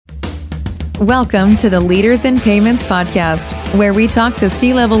Welcome to the Leaders in Payments podcast, where we talk to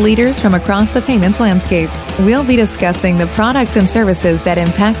C-level leaders from across the payments landscape. We'll be discussing the products and services that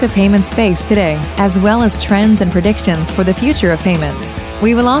impact the payment space today, as well as trends and predictions for the future of payments.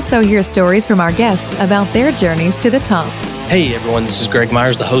 We will also hear stories from our guests about their journeys to the top. Hey everyone, this is Greg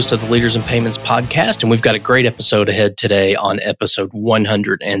Myers, the host of the Leaders in Payments podcast, and we've got a great episode ahead today on episode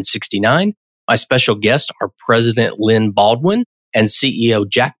 169. My special guests are President Lynn Baldwin and CEO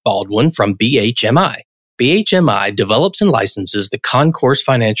Jack Baldwin from BHMI. BHMI develops and licenses the Concourse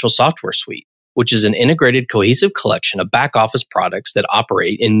Financial Software Suite, which is an integrated, cohesive collection of back-office products that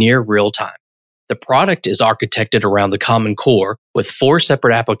operate in near real time. The product is architected around the common core with 4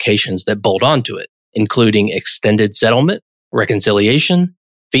 separate applications that bolt onto it, including extended settlement, reconciliation,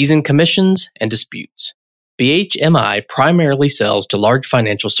 fees and commissions, and disputes. BHMI primarily sells to large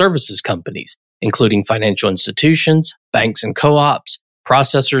financial services companies, including financial institutions, banks and co-ops,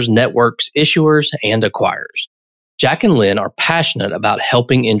 processors, networks, issuers, and acquirers. Jack and Lynn are passionate about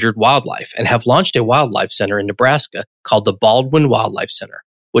helping injured wildlife and have launched a wildlife center in Nebraska called the Baldwin Wildlife Center,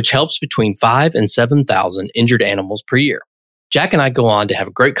 which helps between 5,000 and 7,000 injured animals per year. Jack and I go on to have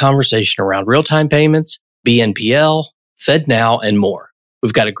a great conversation around real-time payments, BNPL, FedNow, and more.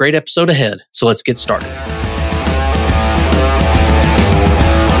 We've got a great episode ahead, so let's get started.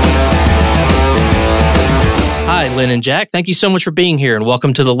 Hi, Lynn and Jack. Thank you so much for being here, and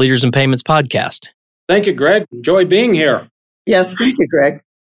welcome to the Leaders in Payments podcast. Thank you, Greg. Enjoy being here. Yes, thank you, Greg.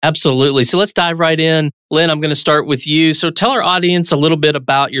 Absolutely. So let's dive right in. Lynn, I'm going to start with you. So tell our audience a little bit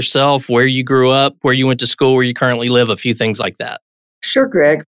about yourself, where you grew up, where you went to school, where you currently live, a few things like that. Sure,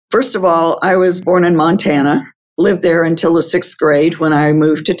 Greg. First of all, I was born in Montana, lived there until the 6th grade when I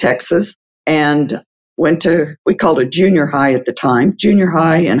moved to Texas and went to, we called it junior high at the time, junior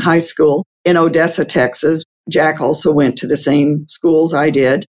high and high school in Odessa, Texas. Jack also went to the same schools I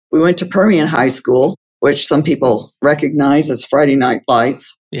did. We went to Permian High School, which some people recognize as Friday Night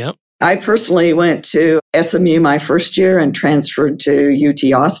Lights. Yep. I personally went to SMU my first year and transferred to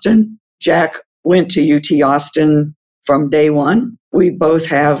UT Austin. Jack went to UT Austin from day one. We both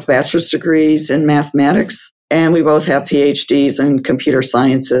have bachelor's degrees in mathematics, and we both have PhDs in computer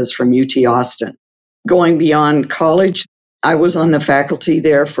sciences from UT Austin. Going beyond college, I was on the faculty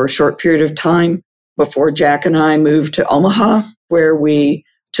there for a short period of time before Jack and I moved to Omaha, where we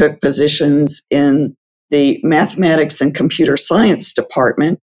took positions in the mathematics and computer science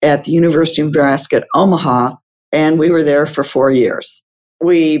department at the University of Nebraska at Omaha, and we were there for 4 years.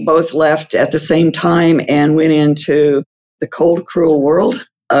 We both left at the same time and went into the cold, cruel world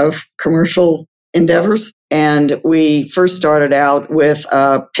of commercial endeavors. And we first started out with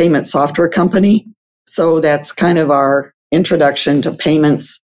a payment software company. So that's kind of our introduction to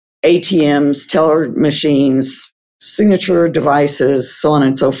payments, ATMs, teller machines, signature devices, so on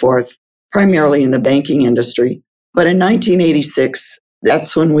and so forth, primarily in the banking industry. But in 1986,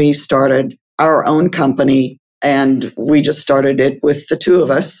 that's when we started our own company, and we just started it with the two of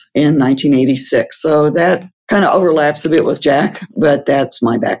us in 1986. So that kind of overlaps a bit with Jack, but that's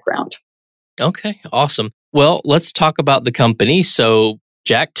my background. Okay, awesome. Well, let's talk about the company. So,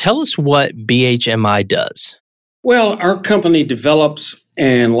 Jack, tell us what BHMI does. Well, our company develops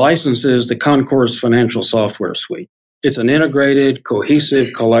and licenses the Concourse Financial Software Suite. It's an integrated,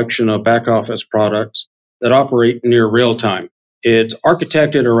 cohesive collection of back-office products that operate near real time. It's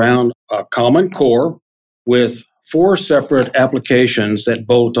architected around a common core with 4 separate applications that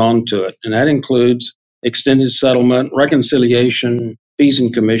bolt onto it, and that includes extended settlement, reconciliation, fees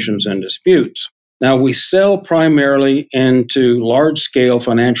and commissions, and disputes. Now, we sell primarily into large-scale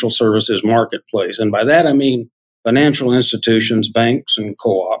financial services marketplace, and by that I mean financial institutions, banks, and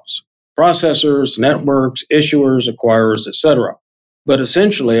co-ops, processors, networks, issuers, acquirers, etc. But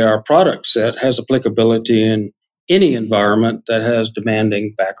essentially, our product set has applicability in any environment that has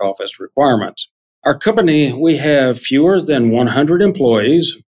demanding back-office requirements. Our company, we have fewer than 100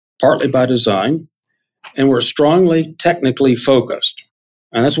 employees, partly by design, and we're strongly technically focused.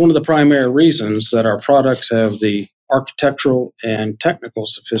 And that's one of the primary reasons that our products have the architectural and technical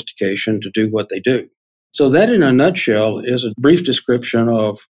sophistication to do what they do. So that, in a nutshell, is a brief description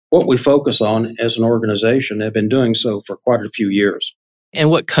of what we focus on as an organization and have been doing so for quite a few years. And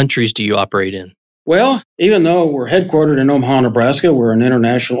what countries do you operate in? Well, even though we're headquartered in Omaha, Nebraska, we're an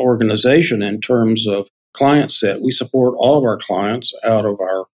international organization in terms of client set. We support all of our clients out of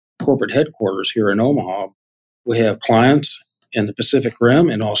our corporate headquarters here in Omaha. We have clients in the Pacific Rim,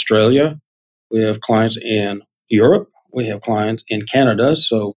 in Australia. We have clients in Europe. We have clients in Canada.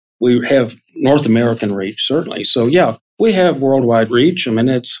 So we have North American reach, certainly. So, yeah, we have worldwide reach. I mean,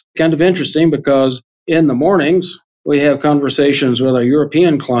 it's kind of interesting because in the mornings, We have conversations with our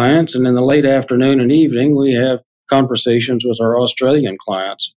European clients, and in the late afternoon and evening, we have conversations with our Australian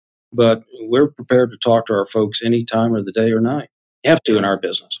clients. But we're prepared to talk to our folks any time of the day or night. You have to in our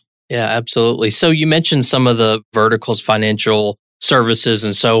business. Yeah, absolutely. So you mentioned some of the verticals, financial services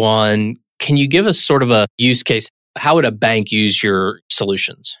and so on. Can you give us sort of a use case? How would a bank use your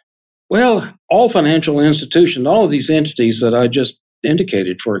solutions? Well, all financial institutions, all of these entities that I just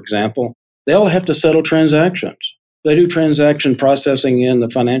indicated, for example, they all have to settle transactions. They do transaction processing in the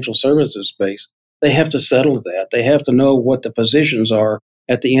financial services space. They have to settle that. They have to know what the positions are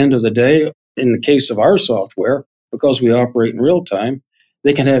at the end of the day. In the case of our software, because we operate in real time,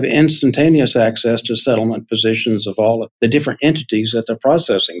 they can have instantaneous access to settlement positions of all of the different entities that they're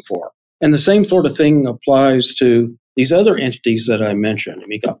processing for. And the same sort of thing applies to these other entities that I mentioned.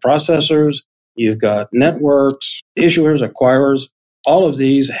 You've got processors, you've got networks, issuers, acquirers. All of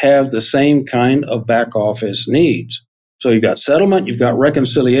these have the same kind of back office needs. So you've got settlement, you've got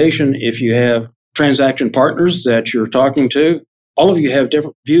reconciliation. If you have transaction partners that you're talking to, all of you have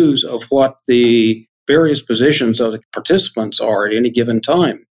different views of what the various positions of the participants are at any given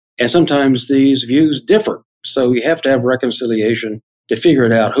time. And sometimes these views differ. So you have to have reconciliation to figure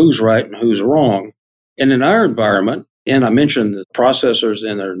it out who's right and who's wrong. And in our environment, and I mentioned the processors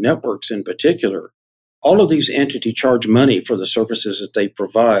and their networks in particular, all of these entities charge money for the services that they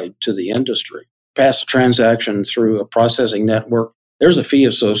provide to the industry. Pass a transaction through a processing network, there's a fee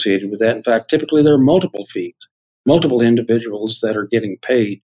associated with that. In fact, typically there are multiple fees, multiple individuals that are getting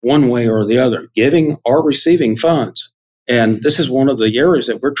paid one way or the other, giving or receiving funds. And this is one of the areas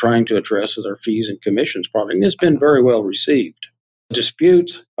that we're trying to address with our fees and commissions product, and it's been very well received.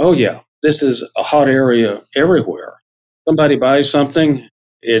 Disputes, oh yeah, this is a hot area everywhere. Somebody buys something,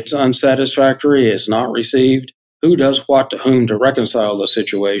 it's unsatisfactory, it's not received. Who does what to whom to reconcile the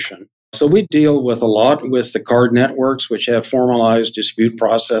situation? So we deal with a lot with the card networks, which have formalized dispute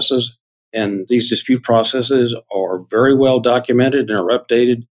processes. And these dispute processes are very well documented and are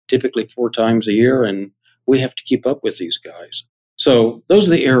updated typically 4 times a year. And we have to keep up with these guys. So those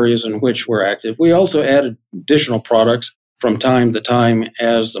are the areas in which we're active. We also added additional products from time to time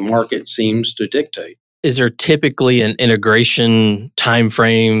as the market seems to dictate. Is there typically an integration time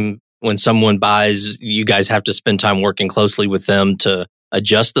frame when someone buys? You guys have to spend time working closely with them to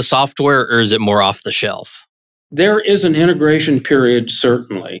adjust the software, or is it more off the shelf? There is an integration period,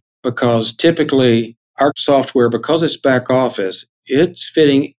 certainly, because typically our software, because it's back office, it's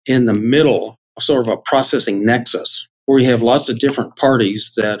fitting in the middle, sort of a processing nexus, where you have lots of different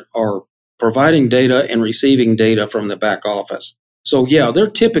parties that are providing data and receiving data from the back office. So yeah, there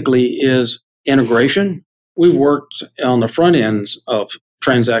typically is integration. We've worked on the front ends of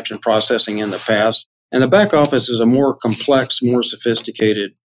transaction processing in the past, and the back office is a more complex, more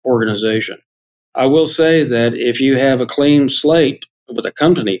sophisticated organization. I will say that if you have a clean slate with a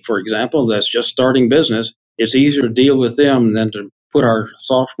company, for example, that's just starting business, it's easier to deal with them than to put our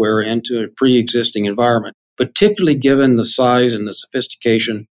software into a pre-existing environment, particularly given the size and the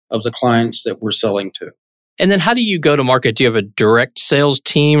sophistication of the clients that we're selling to. And then how do you go to market? Do you have a direct sales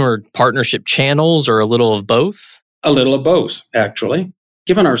team or partnership channels or a little of both? A little of both, actually.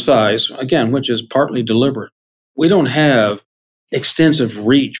 Given our size, again, which is partly deliberate, we don't have extensive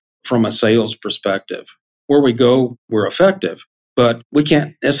reach from a sales perspective. Where we go, we're effective, but we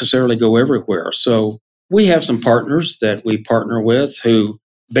can't necessarily go everywhere. So we have some partners that we partner with who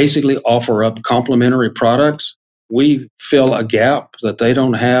basically offer up complementary products. We fill a gap that they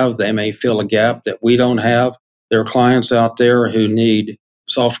don't have. They may fill a gap that we don't have. There are clients out there who need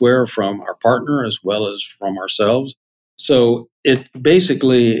software from our partner as well as from ourselves. So it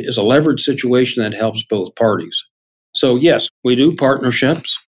basically is a leverage situation that helps both parties. So yes, we do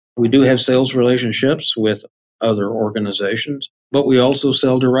partnerships. We do have sales relationships with other organizations, but we also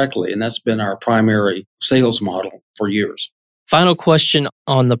sell directly, and that's been our primary sales model for years. Final question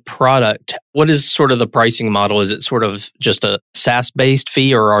on the product. What is sort of the pricing model? Is it sort of just a SaaS-based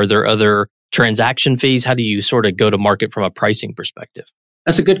fee, or are there other transaction fees? How do you sort of go to market from a pricing perspective?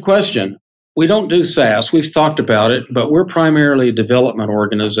 That's a good question. We don't do SaaS. We've talked about it, but we're primarily a development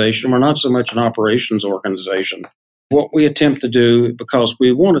organization. We're not so much an operations organization. What we attempt to do, because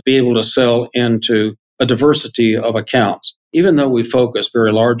we want to be able to sell into a diversity of accounts, even though we focus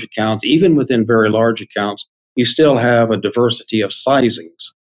very large accounts, even within very large accounts, you still have a diversity of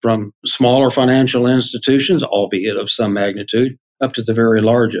sizings from smaller financial institutions, albeit of some magnitude, up to the very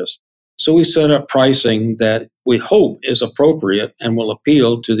largest. So we set up pricing that we hope is appropriate and will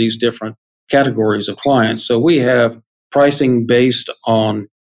appeal to these different categories of clients. So we have pricing based on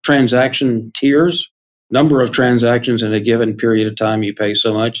transaction tiers. number of transactions in a given period of time, you pay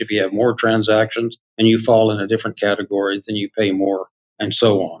so much. If you have more transactions and you fall in a different category, then you pay more, and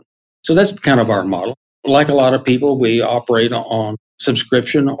so on. So that's kind of our model. Like a lot of people, we operate on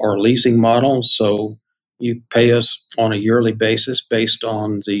subscription or leasing models. So you pay us on a yearly basis based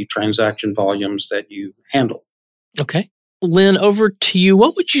on the transaction volumes that you handle. Okay. Lynn, over to you.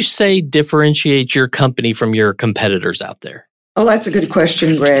 What would you say differentiates your company from your competitors out there? Oh, that's a good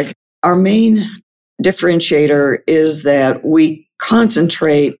question, Greg. Our main differentiator is that we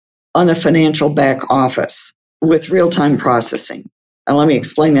concentrate on the financial back office with real-time processing. And let me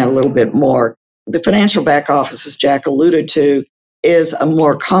explain that a little bit more. The financial back office, as Jack alluded to, is a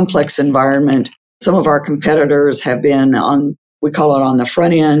more complex environment. Some of our competitors have been on, we call it on the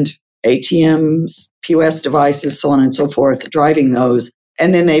front end, ATMs, POS devices, so on and so forth, driving those.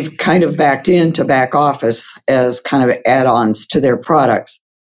 And then they've kind of backed into back office as kind of add-ons to their products.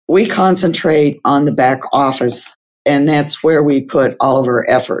 We concentrate on the back office, and that's where we put all of our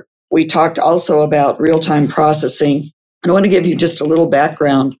effort. We talked also about real-time processing. I want to give you just a little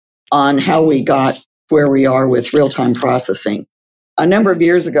background on how we got where we are with real-time processing. A number of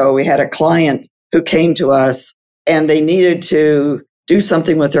years ago, we had a client who came to us, and they needed to do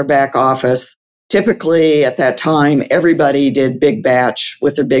something with their back office. Typically, at that time, everybody did big batch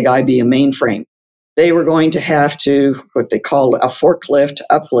with their big IBM mainframe. They were going to have to, what they call a forklift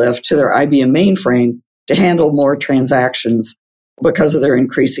uplift to their IBM mainframe to handle more transactions because of their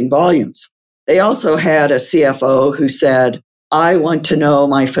increasing volumes. They also had a CFO who said, I want to know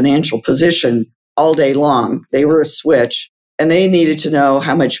my financial position all day long. They were a switch, and they needed to know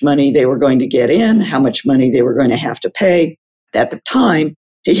how much money they were going to get in, how much money they were going to have to pay. At the time,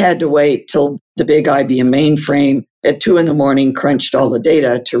 he had to wait till the big IBM mainframe at 2 a.m. crunched all the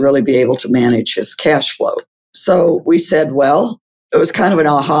data to really be able to manage his cash flow. So we said, well, it was kind of an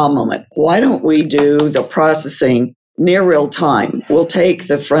aha moment. Why don't we do the processing near real time? We'll take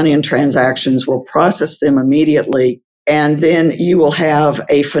the front end transactions, we'll process them immediately, and then you will have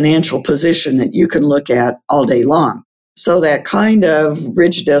a financial position that you can look at all day long. So that kind of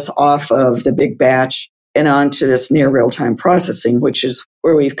bridged us off of the big batch and onto this near real-time processing, which is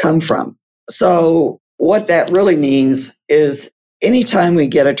where we've come from. So what that really means is anytime we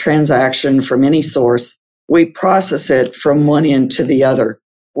get a transaction from any source, we process it from one end to the other.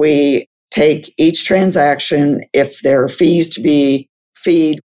 We take each transaction. If there are fees to be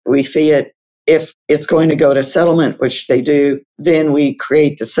feed, we fee it. If it's going to go to settlement, which they do, then we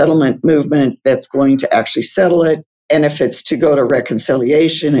create the settlement movement that's going to actually settle it. And if it's to go to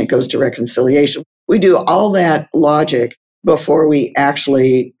reconciliation, it goes to reconciliation. We do all that logic before we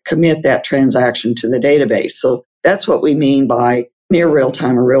actually commit that transaction to the database. So that's what we mean by near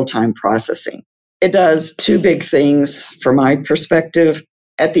real-time or real-time processing. It does two big things from my perspective.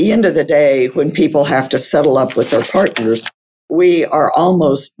 At the end of the day, when people have to settle up with their partners, we are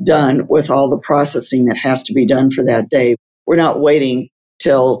almost done with all the processing that has to be done for that day. We're not waiting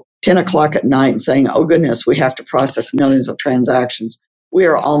till 10 o'clock at night and saying, oh goodness, we have to process millions of transactions. We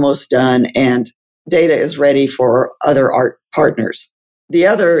are almost done, and data is ready for other art partners. The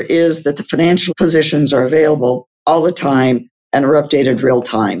other is that the financial positions are available all the time and are updated real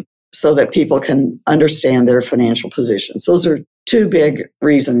time so that people can understand their financial positions. Those are two big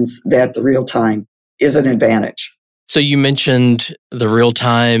reasons that the real time is an advantage. So you mentioned the real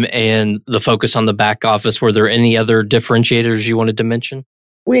time and the focus on the back office. Were there any other differentiators you wanted to mention?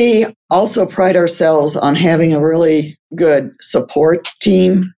 We also pride ourselves on having a really good support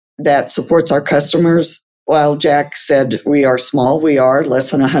team that supports our customers. While Jack said we are small, we are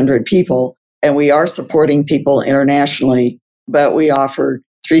less than 100 people, and we are supporting people internationally, but we offer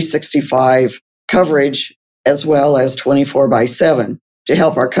 365 coverage as well as 24/7 to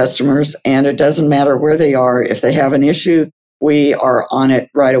help our customers. And it doesn't matter where they are. If they have an issue, we are on it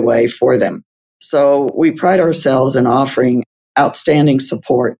right away for them. So we pride ourselves in offering outstanding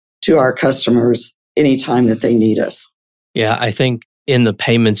support to our customers anytime that they need us. Yeah, I think in the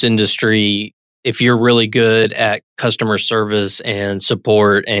payments industry, if you're really good at customer service and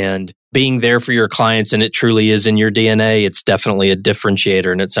support and being there for your clients, and it truly is in your DNA, it's definitely a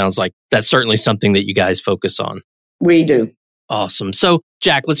differentiator. And it sounds like that's certainly something that you guys focus on. We do. Awesome. So,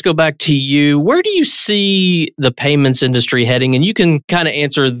 Jack, let's go back to you. Where do you see the payments industry heading? And you can kind of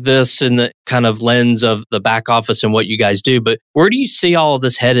answer this in the kind of lens of the back office and what you guys do, but where do you see all of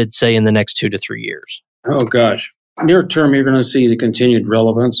this headed, say, in the next 2 to 3 years? Oh, gosh. Near term, you're going to see the continued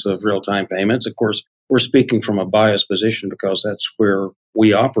relevance of real-time payments. Of course, we're speaking from a biased position because that's where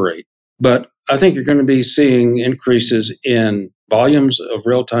we operate. But I think you're going to be seeing increases in volumes of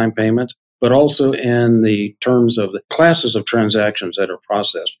real-time payments, but also in the terms of the classes of transactions that are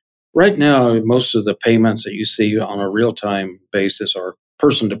processed. Right now, most of the payments that you see on a real-time basis are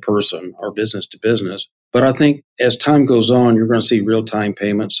person to person or business to business. But I think as time goes on, you're going to see real-time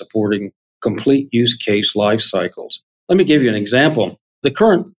payments supporting complete use case life cycles. Let me give you an example. The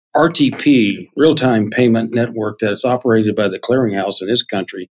current RTP, real-time payment network that's operated by the clearinghouse in this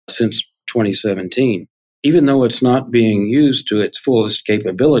country since 2017, even though it's not being used to its fullest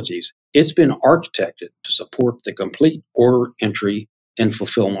capabilities, it's been architected to support the complete order entry and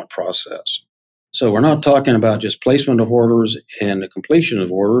fulfillment process. So we're not talking about just placement of orders and the completion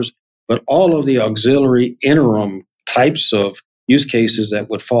of orders, but all of the auxiliary interim types of use cases that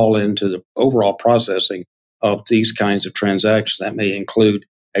would fall into the overall processing of these kinds of transactions. That may include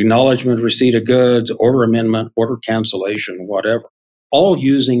acknowledgement, receipt of goods, order amendment, order cancellation, whatever, all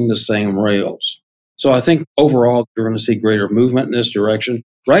using the same rails. So I think overall, you're going to see greater movement in this direction.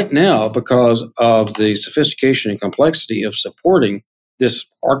 Right now, because of the sophistication and complexity of supporting this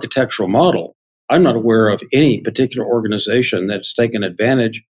architectural model, I'm not aware of any particular organization that's taken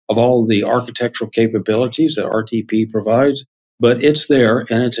advantage of all the architectural capabilities that RTP provides, but it's there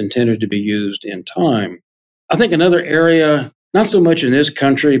and it's intended to be used in time. I think another area, not so much in this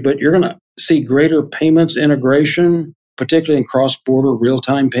country, but you're going to see greater payments integration, particularly in cross-border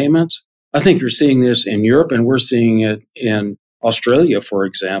real-time payments. I think you're seeing this in Europe, and we're seeing it in Australia, for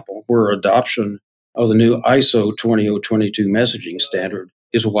example, where adoption of the new ISO 20022 messaging standard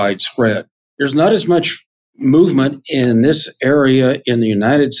is widespread. There's not as much movement in this area in the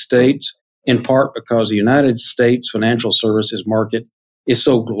United States, in part because the United States financial services market is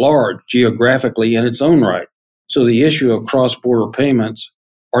so large geographically in its own right. So the issue of cross-border payments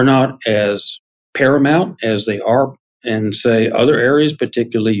are not as paramount as they are in, say, other areas,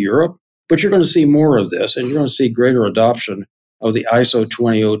 particularly Europe. But you're going to see more of this, and you're going to see greater adoption of the ISO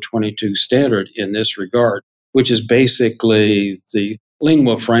 20022 standard in this regard, which is basically the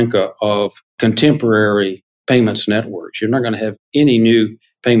lingua franca of contemporary payments networks. You're not going to have any new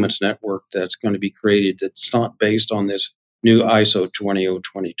payments network that's going to be created that's not based on this new ISO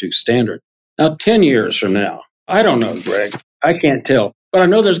 20022 standard. Now, 10 years from now, I don't know, Greg. I can't tell. But I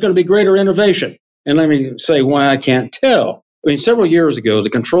know there's going to be greater innovation. And let me say why I can't tell. Several years ago,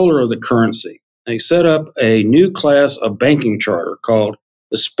 the controller of the currency, they set up a new class of banking charter called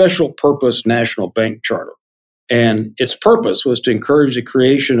the Special Purpose National Bank Charter. And its purpose was to encourage the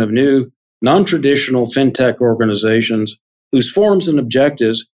creation of new, non-traditional fintech organizations whose forms and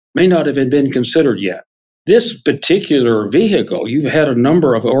objectives may not have been considered yet. This particular vehicle, you've had a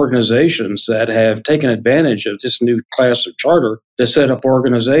number of organizations that have taken advantage of this new class of charter to set up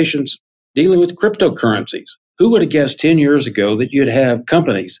organizations dealing with cryptocurrencies. Who would have guessed 10 years ago that you'd have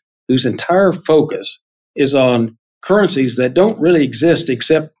companies whose entire focus is on currencies that don't really exist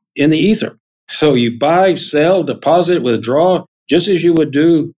except in the ether? So you buy, sell, deposit, withdraw, just as you would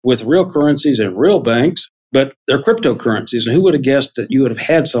do with real currencies and real banks, but they're cryptocurrencies. And who would have guessed that you would have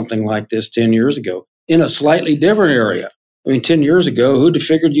had something like this 10 years ago in a slightly different area? 10 years ago, who'd have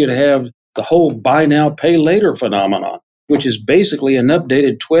figured you'd have the whole buy now, pay later phenomenon, which is basically an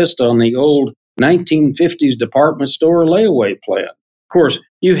updated twist on the old 1950s department store layaway plan. Of course,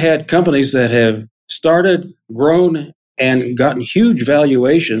 you've had companies that have started, grown, and gotten huge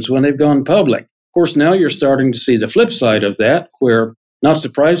valuations when they've gone public. Of course, now you're starting to see the flip side of that, where, not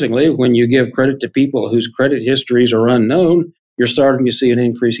surprisingly, when you give credit to people whose credit histories are unknown, you're starting to see an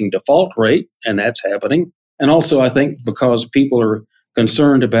increasing default rate, and that's happening. And also, I think because people are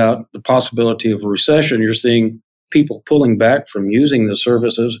concerned about the possibility of a recession, you're seeing people pulling back from using the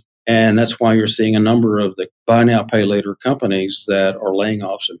services. And that's why you're seeing a number of the buy now, pay later companies that are laying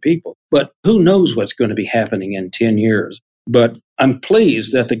off some people. But who knows what's going to be happening in 10 years? But I'm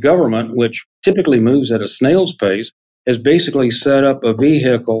pleased that the government, which typically moves at a snail's pace, has basically set up a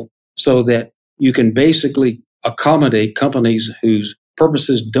vehicle so that you can basically accommodate companies whose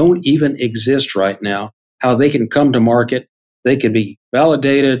purposes don't even exist right now, how they can come to market. They can be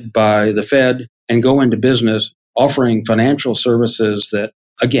validated by the Fed and go into business offering financial services that,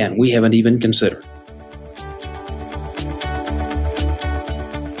 again, we haven't even considered.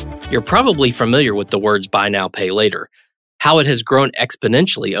 You're probably familiar with the words buy now, pay later, how it has grown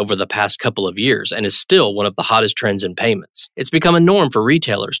exponentially over the past couple of years and is still one of the hottest trends in payments. It's become a norm for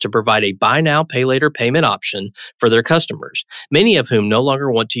retailers to provide a buy now, pay later payment option for their customers, many of whom no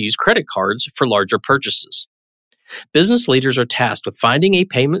longer want to use credit cards for larger purchases. Business leaders are tasked with finding a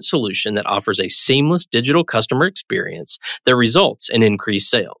payment solution that offers a seamless digital customer experience that results in increased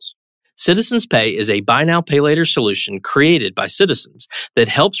sales. Citizens Pay is a buy now, pay later solution created by Citizens that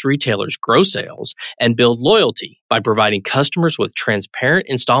helps retailers grow sales and build loyalty by providing customers with transparent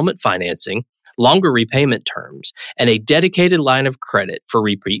installment financing, longer repayment terms, and a dedicated line of credit for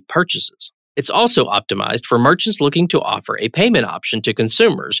repeat purchases. It's also optimized for merchants looking to offer a payment option to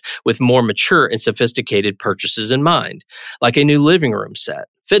consumers with more mature and sophisticated purchases in mind, like a new living room set,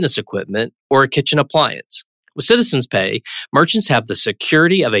 fitness equipment, or a kitchen appliance. With Citizens Pay, merchants have the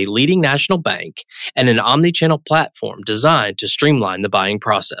security of a leading national bank and an omnichannel platform designed to streamline the buying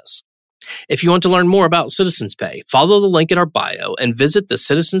process. If you want to learn more about Citizens Pay, follow the link in our bio and visit the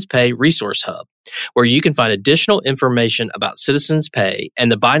Citizens Pay Resource Hub, where you can find additional information about Citizens Pay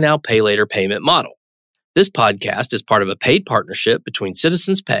and the Buy Now, Pay Later payment model. This podcast is part of a paid partnership between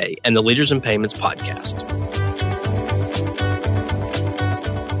Citizens Pay and the Leaders in Payments podcast.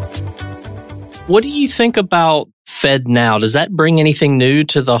 What do you think about FedNow? Does that bring anything new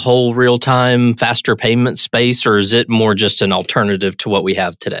to the whole real-time, faster payment space, or is it more just an alternative to what we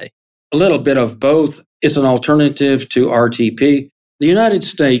have today? A little bit of both. It's an alternative to RTP. The United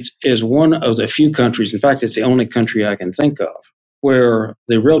States is one of the few countries, in fact, it's the only country I can think of, where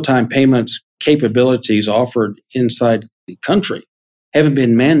the real-time payments capabilities offered inside the country haven't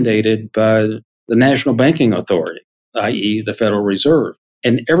been mandated by the National Banking Authority, i.e. the Federal Reserve.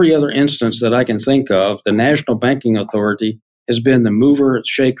 In every other instance that I can think of, the National Banking Authority has been the mover,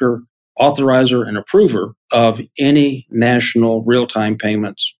 shaker, authorizer, and approver of any national real-time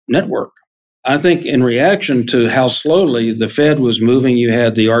payments network. I think in reaction to how slowly the Fed was moving, you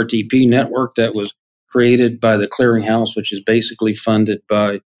had the RTP network that was created by the clearinghouse, which is basically funded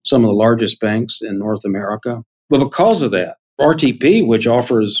by some of the largest banks in North America. But because of that, RTP, which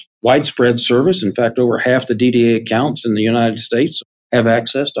offers widespread service, in fact, over half the DDA accounts in the United States have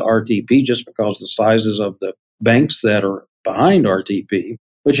access to RTP just because the sizes of the banks that are behind RTP.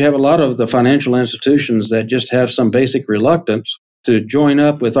 But you have a lot of the financial institutions that just have some basic reluctance to join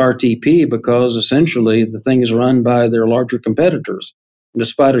up with RTP because essentially the thing is run by their larger competitors. And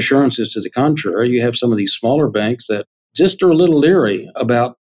despite assurances to the contrary, you have some of these smaller banks that just are a little leery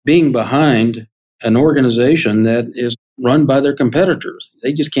about being behind an organization that is run by their competitors.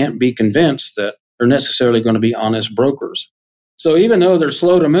 They just can't be convinced that they're necessarily going to be honest brokers. So even though they're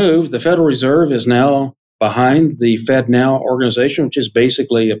slow to move, the Federal Reserve is now behind the FedNow organization, which is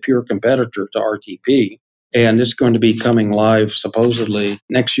basically a pure competitor to RTP. And it's going to be coming live supposedly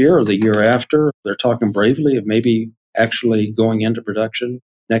next year or the year after. They're talking bravely of maybe actually going into production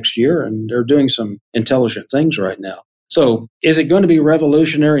next year, and they're doing some intelligent things right now. So is it going to be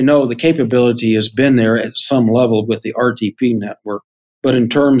revolutionary? No, the capability has been there at some level with the RTP network. But in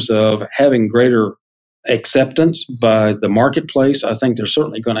terms of having greater acceptance by the marketplace, I think they're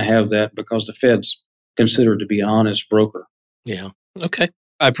certainly going to have that because the Fed's considered to be an honest broker. Yeah. Okay.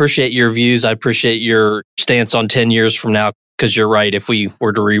 I appreciate your views. I appreciate your stance on 10 years from now, because you're right. If we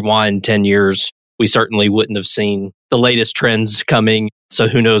were to rewind 10 years, we certainly wouldn't have seen the latest trends coming. So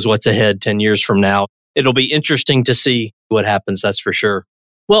who knows what's ahead 10 years from now. It'll be interesting to see what happens, that's for sure.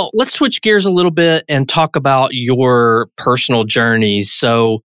 Well, let's switch gears a little bit and talk about your personal journeys.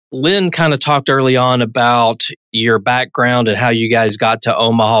 So Lynn kind of talked early on about your background and how you guys got to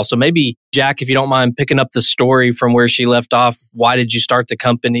Omaha. So maybe, Jack, if you don't mind picking up the story from where she left off, why did you start the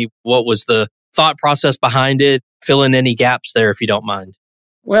company? What was the thought process behind it? Fill in any gaps there if you don't mind.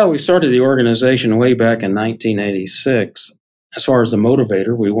 Well, we started the organization way back in 1986. As far as the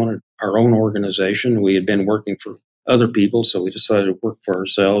motivator, we wanted our own organization. We had been working for other people, so we decided to work for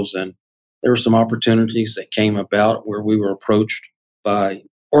ourselves. And there were some opportunities that came about where we were approached by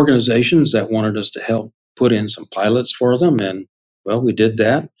organizations that wanted us to help put in some pilots for them. And, well, we did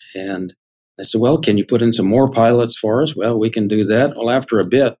that. And I said, well, can you put in some more pilots for us? Well, we can do that. Well, after a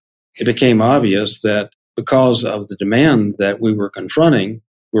bit, it became obvious that because of the demand that we were confronting,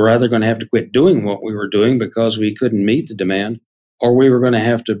 we were either going to have to quit doing what we were doing because we couldn't meet the demand, or we were going to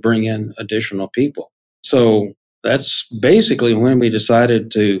have to bring in additional people. So that's basically when we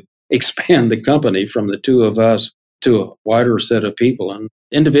decided to expand the company from the two of us to a wider set of people. And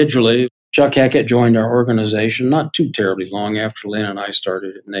individually, Chuck Hackett joined our organization not too terribly long after Lynn and I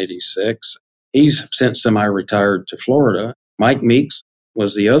started in 86. He's since semi-retired to Florida. Mike Meeks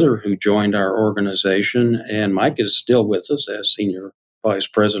was the other who joined our organization, and Mike is still with us as Senior Vice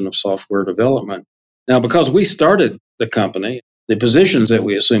President of Software Development. Now, because we started the company, the positions that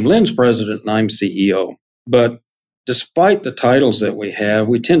we assume, Lynn's President and I'm CEO. But despite the titles that we have,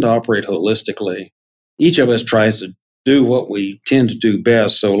 we tend to operate holistically. Each of us tries to do what we tend to do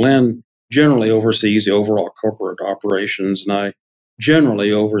best. So Lynn generally oversees the overall corporate operations, and I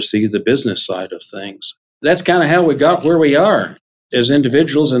generally oversee the business side of things. That's kind of how we got where we are as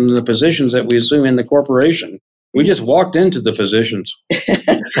individuals and the positions that we assume in the corporation. We just walked into the positions.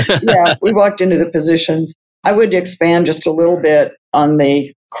 Yeah, we walked into the positions. I would expand just a little bit on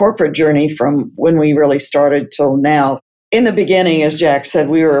the corporate journey from when we really started till now. In the beginning, as Jack said,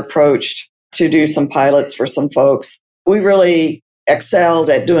 we were approached to do some pilots for some folks. We really excelled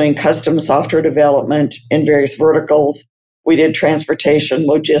at doing custom software development in various verticals. We did transportation,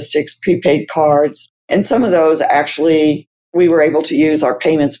 logistics, prepaid cards, and some of those actually we were able to use our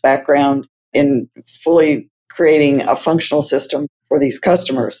payments background in fully creating a functional system for these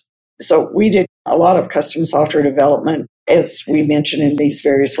customers. So we did a lot of custom software development, as we mentioned, in these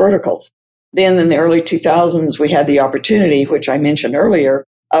various verticals. Then in the early 2000s, we had the opportunity, which I mentioned earlier,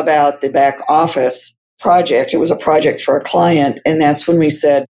 about the back office project. It was a project for a client, and that's when we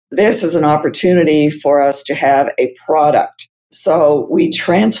said, this is an opportunity for us to have a product. So we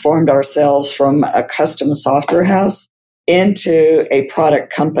transformed ourselves from a custom software house into a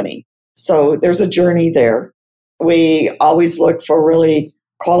product company. So there's a journey there. We always look for really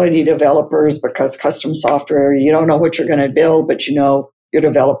quality developers because custom software, you don't know what you're going to build, but you know your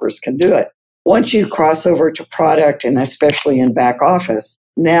developers can do it. Once you cross over to product, and especially in back office,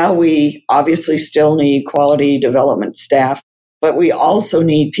 now we obviously still need quality development staff, but we also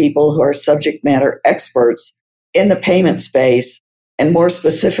need people who are subject matter experts in the payment space, and more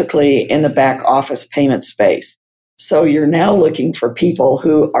specifically in the back office payment space. So you're now looking for people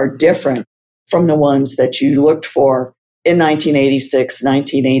who are different from the ones that you looked for in 1986,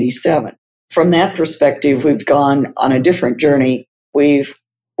 1987. From that perspective, we've gone on a different journey. We've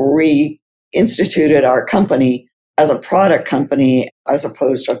reinstituted our company as a product company as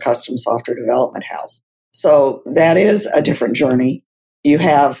opposed to a custom software development house. So that is a different journey. You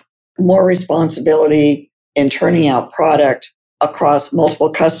have more responsibility in turning out product across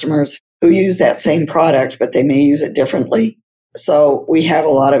multiple customers who use that same product, but they may use it differently. So we have a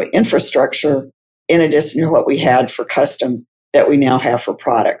lot of infrastructure in addition to what we had for custom that we now have for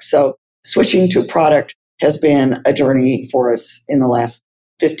product. So switching to product has been a journey for us in the last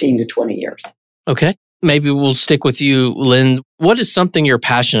 15 to 20 years. Okay. Maybe we'll stick with you, Lynn. What is something you're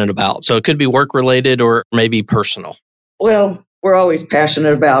passionate about? So it could be work related or maybe personal. Well, we're always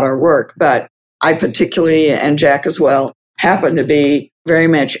passionate about our work, but I particularly, and Jack as well, happen to be very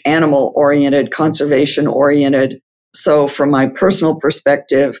much animal oriented, conservation oriented. So from my personal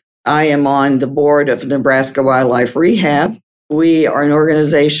perspective, I am on the board of Nebraska Wildlife Rehab. We are an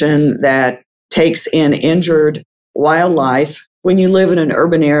organization that takes in injured wildlife. When you live in an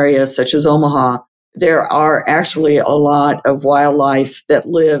urban area such as Omaha, there are actually a lot of wildlife that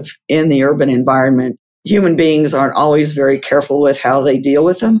live in the urban environment. Human beings aren't always very careful with how they deal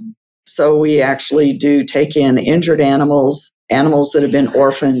with them. So we actually do take in injured animals, animals that have been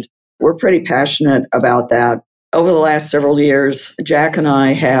orphaned. We're pretty passionate about that. Over the last several years, Jack and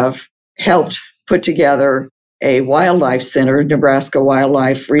I have helped put together a wildlife center, Nebraska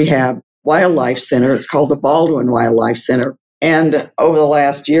Wildlife Rehab Wildlife Center. It's called the Baldwin Wildlife Center. And over the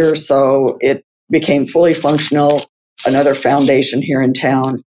last year or so, it became fully functional. Another foundation here in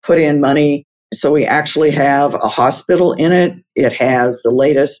town put in money. So we actually have a hospital in it. It has the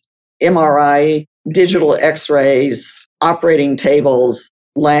latest MRI, digital x-rays, operating tables,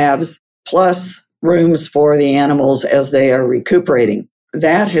 labs, plus rooms for the animals as they are recuperating.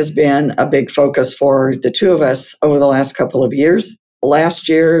 That has been a big focus for the two of us over the last couple of years. Last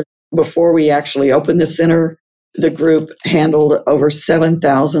year, before we actually opened the center, the group handled over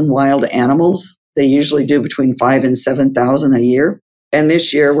 7,000 wild animals. They usually do between 5,000 and 7,000 a year. And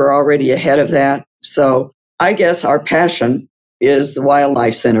this year, we're already ahead of that. So I guess our passion is the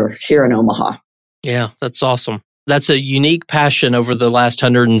Wildlife Center here in Omaha. Yeah, that's awesome. That's a unique passion over the last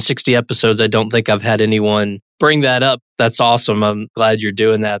 160 episodes. I don't think I've had anyone bring that up. That's awesome. I'm glad you're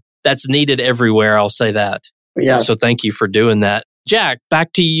doing that. That's needed everywhere. I'll say that. Yeah. So thank you for doing that. Jack,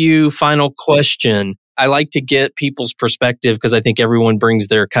 back to you. Final question. I like to get people's perspective because I think everyone brings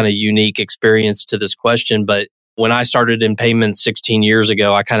their kind of unique experience to this question. But when I started in payments 16 years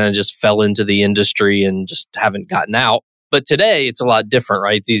ago, I kind of just fell into the industry and just haven't gotten out. But today it's a lot different,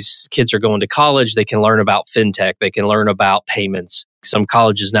 right? These kids are going to college. They can learn about fintech. They can learn about payments. Some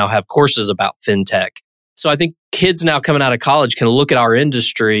colleges now have courses about fintech. So I think kids now coming out of college can look at our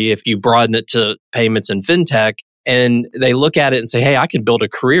industry, if you broaden it to payments and fintech, and they look at it and say, hey, I could build a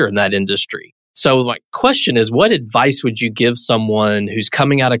career in that industry. So my question is, what advice would you give someone who's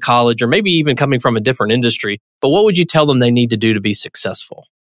coming out of college or maybe even coming from a different industry, but what would you tell them they need to do to be successful?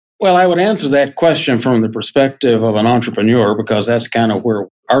 Well, I would answer that question from the perspective of an entrepreneur because that's kind of where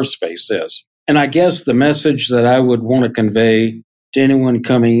our space is. And I guess the message that I would want to convey to anyone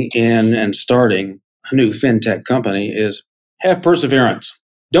coming in and starting a new fintech company is have perseverance.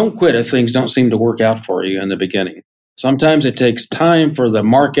 Don't quit if things don't seem to work out for you in the beginning. Sometimes it takes time for the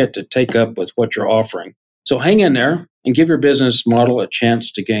market to take up with what you're offering. So hang in there and give your business model a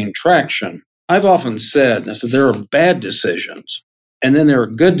chance to gain traction. I've often said, there are bad decisions, and then there are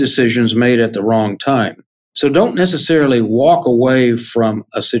good decisions made at the wrong time. So don't necessarily walk away from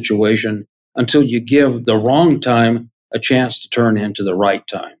a situation until you give the wrong time a chance to turn into the right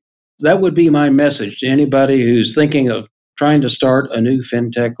time. That would be my message to anybody who's thinking of trying to start a new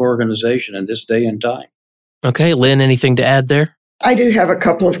fintech organization in this day and time. Okay, Lynn, anything to add there? I do have a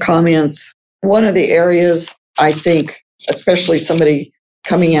couple of comments. One of the areas I think, especially somebody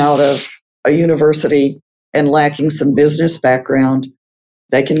coming out of a university and lacking some business background,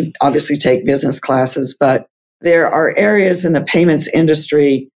 they can obviously take business classes, but there are areas in the payments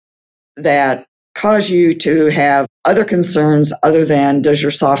industry that cause you to have other concerns other than does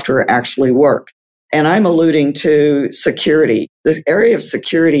your software actually work? And I'm alluding to security. The area of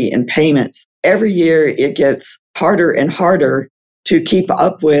security in payments, every year it gets harder and harder to keep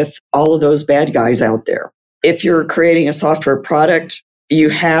up with all of those bad guys out there. If you're creating a software product, you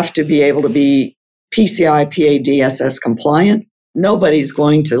have to be able to be PCI PADSS compliant. Nobody's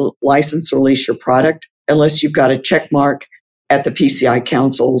going to license or release your product unless you've got a check mark at the PCI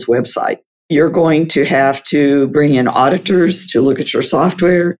Council's website. You're going to have to bring in auditors to look at your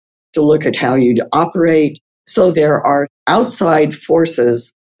software, to look at how you operate. So there are outside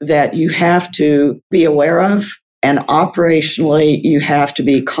forces that you have to be aware of, and operationally, you have to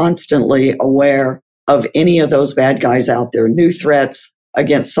be constantly aware of any of those bad guys out there, new threats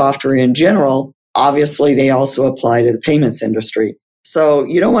against software in general. Obviously, they also apply to the payments industry. So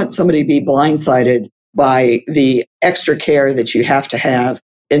you don't want somebody to be blindsided by the extra care that you have to have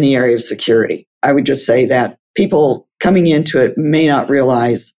in the area of security. I would just say that people coming into it may not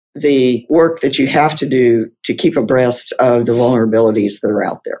realize the work that you have to do to keep abreast of the vulnerabilities that are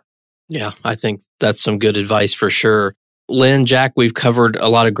out there. Yeah, I think that's some good advice for sure. Lynn, Jack, we've covered a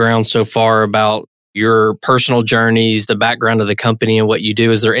lot of ground so far about your personal journeys, the background of the company and what you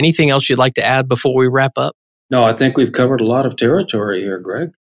do. Is there anything else you'd like to add before we wrap up? No, I think we've covered a lot of territory here,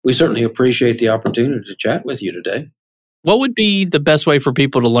 Greg. We certainly appreciate the opportunity to chat with you today. What would be the best way for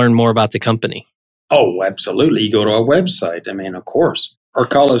people to learn more about the company? Oh, absolutely. You go to our website, of course, or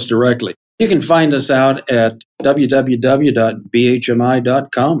call us directly. You can find us out at www.bhmi.com,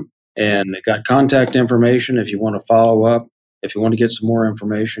 and it got contact information if you want to follow up. If you want to get some more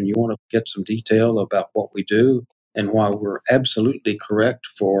information, you want to get some detail about what we do and why we're absolutely correct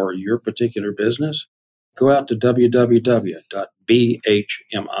for your particular business, go out to www.bhmi.com.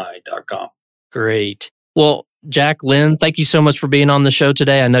 Great. Well, Jack, Lynn, thank you so much for being on the show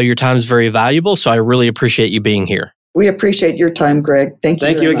today. I know your time is very valuable, so I really appreciate you being here. We appreciate your time, Greg. Thank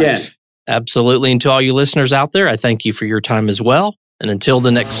you again. Much. Absolutely. And to all you listeners out there, I thank you for your time as well. And until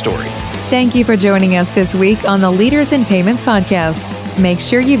the next story. Thank you for joining us this week on the Leaders in Payments podcast. Make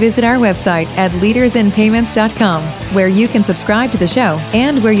sure you visit our website at leadersinpayments.com, where you can subscribe to the show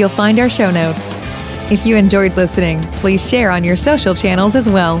and where you'll find our show notes. If you enjoyed listening, please share on your social channels as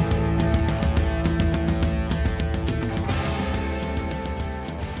well.